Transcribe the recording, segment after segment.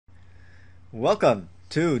Welcome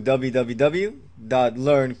to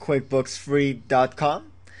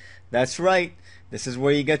www.learnquickbooksfree.com. That's right, this is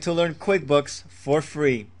where you get to learn QuickBooks for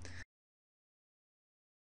free.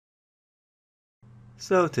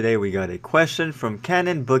 So today we got a question from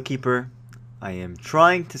Canon Bookkeeper. I am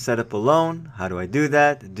trying to set up a loan. How do I do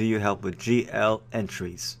that? Do you help with GL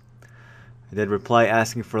entries? I did reply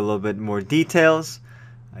asking for a little bit more details.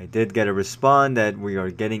 I did get a response that we are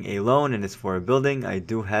getting a loan and it's for a building. I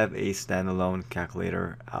do have a standalone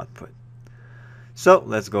calculator output. So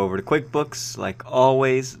let's go over to QuickBooks. Like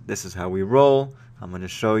always, this is how we roll. I'm going to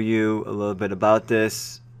show you a little bit about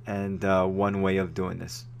this and one way of doing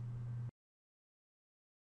this.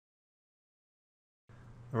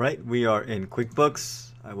 Alright, we are in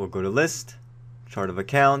QuickBooks. I will go to List, Chart of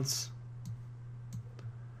Accounts.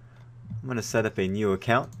 I'm going to set up a new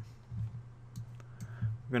account.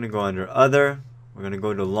 We're going to go under Other. We're going to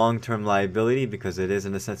go to Long Term Liability because it is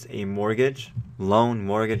in a sense a mortgage, loan,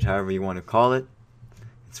 mortgage, however you want to call it.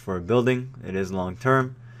 It's for a building. It is long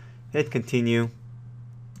term. Hit Continue.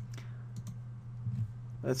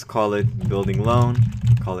 Let's call it Building Loan.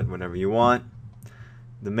 Call it whatever you want.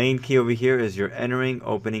 The main key over here is you're entering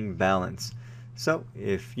opening balance. So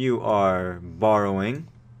if you are borrowing,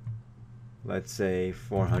 let's say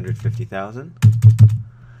 $450,000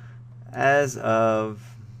 as of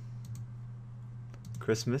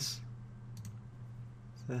Christmas.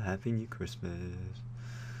 So Happy New Christmas.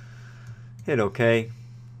 Hit OK.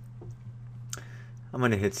 I'm going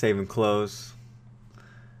to hit Save and Close.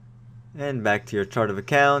 And back to your chart of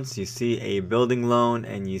accounts, you see a building loan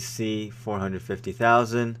and you see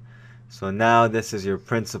 $450,000. So now this is your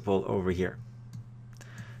principal over here.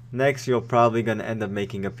 Next, you're probably going to end up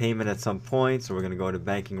making a payment at some point. So we're going to go to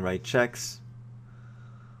Banking Write Checks.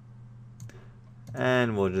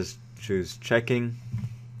 And we'll just choose checking.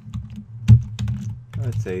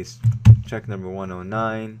 Let's say check number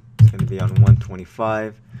 109. It's going to be on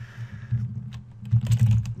 125.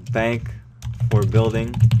 Bank for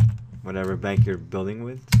building, whatever bank you're building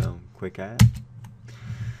with. So quick add.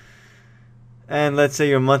 And let's say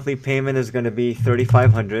your monthly payment is going to be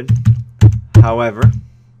 $3,500. However,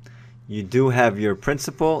 you do have your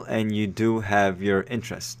principal and you do have your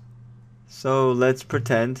interest. So let's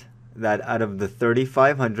pretend that out of the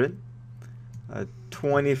 $3,500,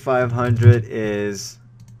 $2,500 is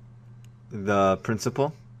the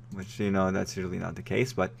principal, which you know that's usually not the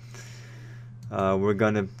case, but we're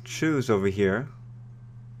going to choose over here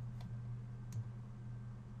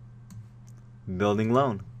building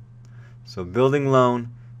loan. So building loan,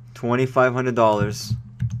 $2,500.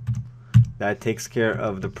 That takes care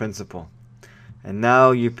of the principal. And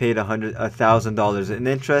now you paid $1,000 in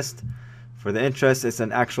interest. For the interest, it's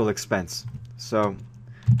an actual expense. So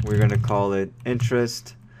we're going to call it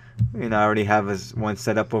interest. I already have one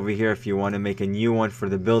set up over here. If you want to make a new one for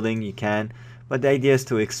the building, you can. But the idea is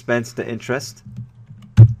to expense the interest.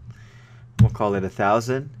 We'll call it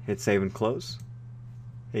 1,000. Hit Save and Close.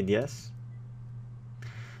 Hit Yes.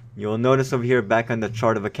 You'll notice over here back on the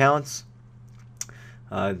chart of accounts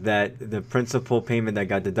that the principal payment that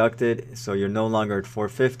got deducted, so you're no longer at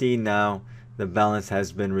 $450. Now the balance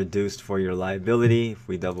has been reduced for your liability. If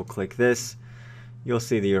we double click this, you'll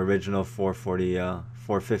see the original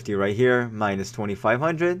 $450 right here minus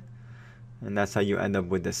 $2,500, and that's how you end up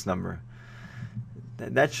with this number.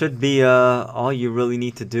 That should be all you really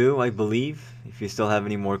need to do, I believe. If you still have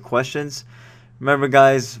any more questions, remember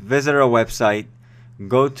guys, visit our website,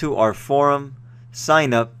 go to our forum,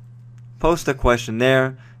 sign up, post a question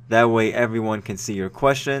there. That way everyone can see your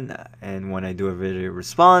question, and when I do a video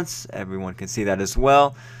response, everyone can see that as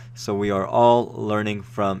well. So we are all learning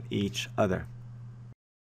from each other.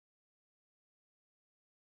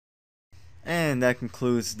 And that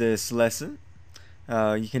concludes this lesson.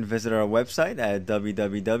 You can visit our website at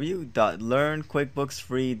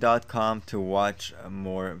www.learnquickbooksfree.com to watch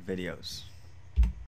more videos.